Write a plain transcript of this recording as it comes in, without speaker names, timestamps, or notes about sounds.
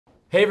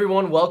Hey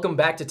everyone, welcome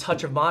back to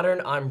Touch of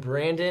Modern. I'm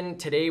Brandon.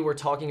 Today we're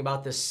talking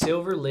about the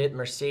Silverlit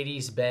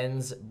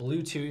Mercedes-Benz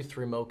Bluetooth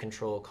remote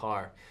control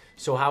car.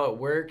 So how it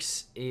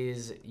works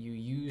is you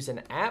use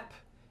an app,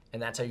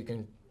 and that's how you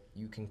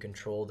can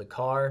control the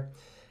car.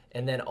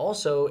 And then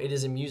also it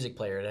is a music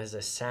player. It has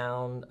a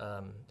sound.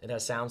 It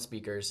has sound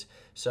speakers,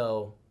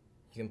 so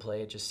you can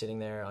play it just sitting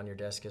there on your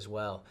desk as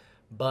well.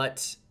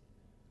 But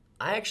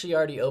I actually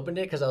already opened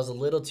it because I was a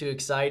little too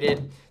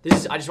excited.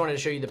 I just wanted to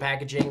show you the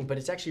packaging, but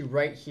it's actually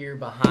right here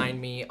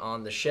behind me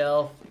on the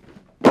shelf.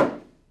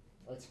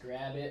 Let's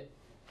grab it.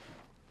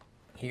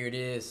 Here it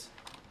is.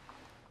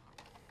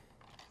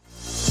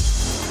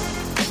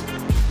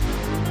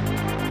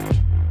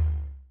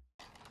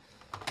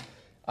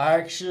 I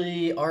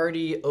actually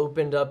already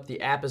opened up the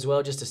app as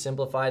well just to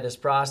simplify this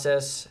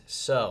process.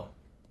 So,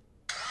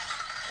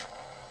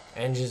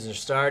 engines are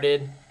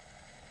started.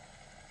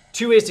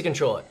 Two ways to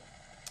control it.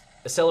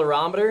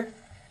 Accelerometer,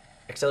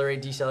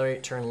 accelerate,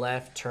 decelerate, turn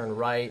left, turn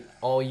right,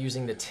 all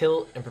using the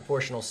tilt and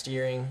proportional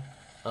steering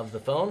of the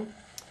phone.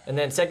 And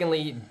then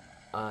secondly,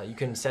 you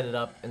can set it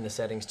up in the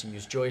settings to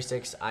use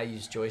joysticks. I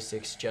use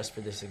joysticks just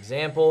for this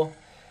example.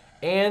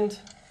 And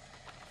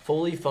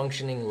fully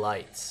functioning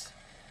lights.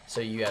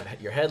 So you have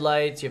your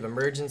headlights, you have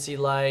emergency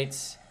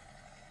lights.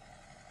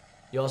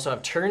 You also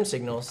have turn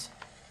signals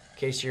in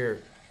case you're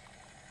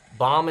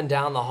bombing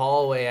down the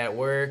hallway at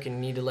work and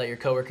you need to let your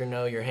coworker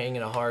know you're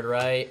hanging a hard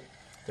right.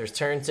 There's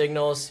turn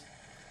signals.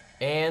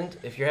 And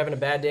if you're having a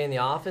bad day in the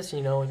office,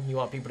 you know, you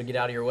want people to get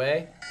out of your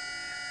way,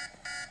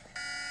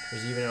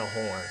 there's even a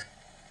horn.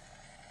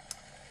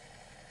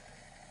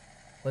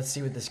 Let's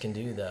see what this can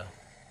do though.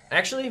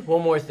 Actually,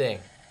 one more thing.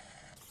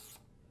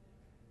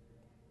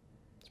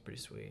 It's pretty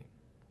sweet.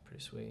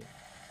 Pretty sweet.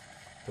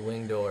 The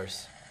wing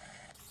doors.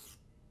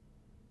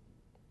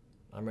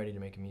 I'm ready to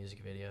make a music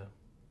video.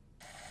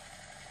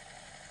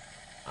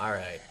 All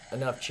right,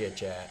 enough chit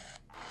chat.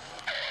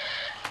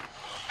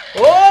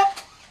 Oh!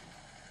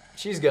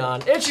 She's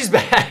gone, and she's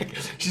back.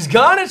 She's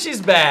gone and she's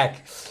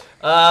back.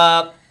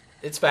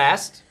 It's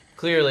fast,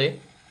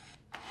 clearly.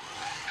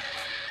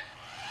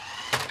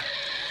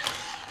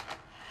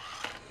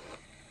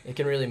 It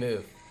can really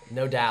move.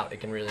 No doubt it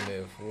can really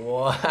move.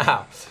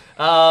 Wow.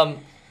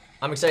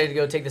 I'm excited to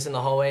go take this in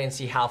the hallway and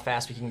see how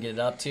fast we can get it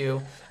up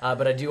to.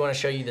 But I do want to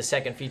show you the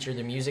second feature,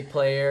 the music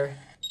player.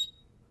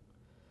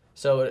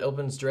 So it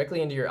opens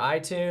directly into your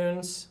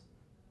iTunes.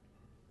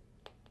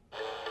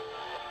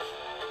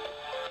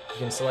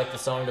 You can select the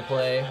song to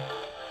play.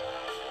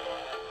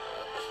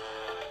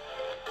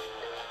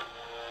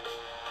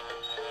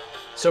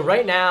 So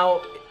right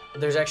now,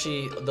 there's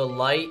actually, the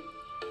light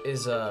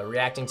is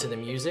reacting to the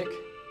music.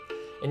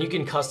 And you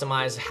can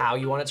customize how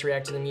you want it to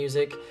react to the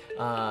music.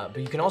 But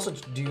you can also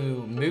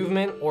do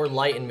movement or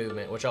light and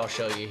movement, which I'll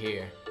show you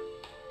here.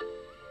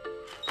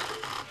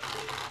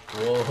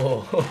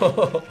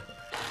 Whoa.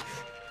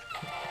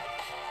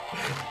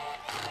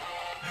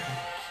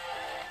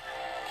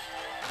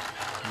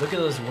 Look at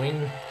those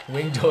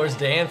wing doors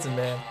dancing,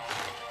 man.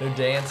 They're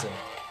dancing.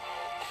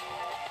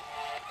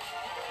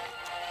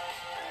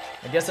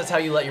 I guess that's how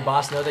you let your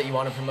boss know that you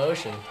want a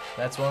promotion.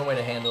 That's one way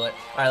to handle it.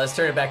 All right, let's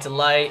turn it back to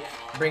light.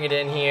 Bring it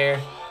in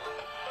here.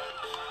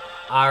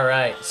 All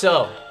right,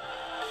 so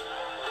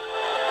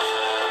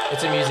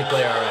it's a music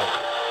player, all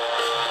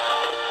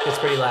right. It's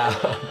pretty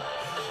loud.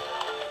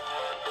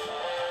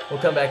 We'll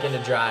come back into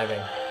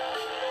driving.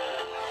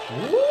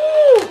 Woo!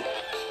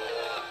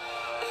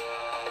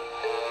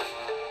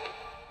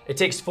 It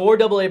takes 4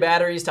 AA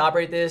batteries to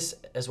operate this,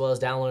 as well as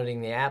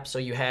downloading the app. So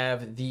you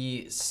have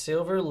the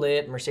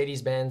Silverlit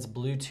Mercedes-Benz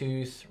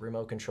Bluetooth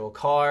remote control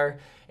car,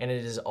 and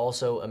it is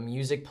also a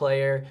music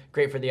player.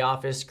 Great for the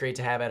office, great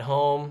to have at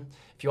home.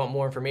 If you want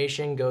more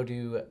information, go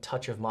to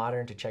Touch of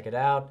Modern to check it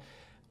out.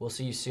 We'll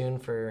see you soon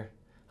for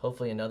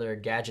hopefully another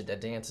gadget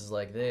that dances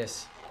like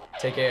this.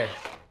 Take care.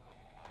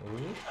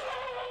 Ooh.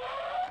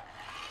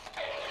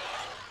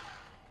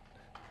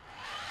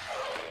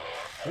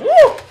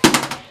 Woo!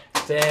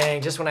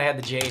 Dang, just when I had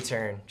the J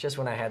turn. Just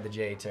when I had the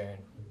J turn.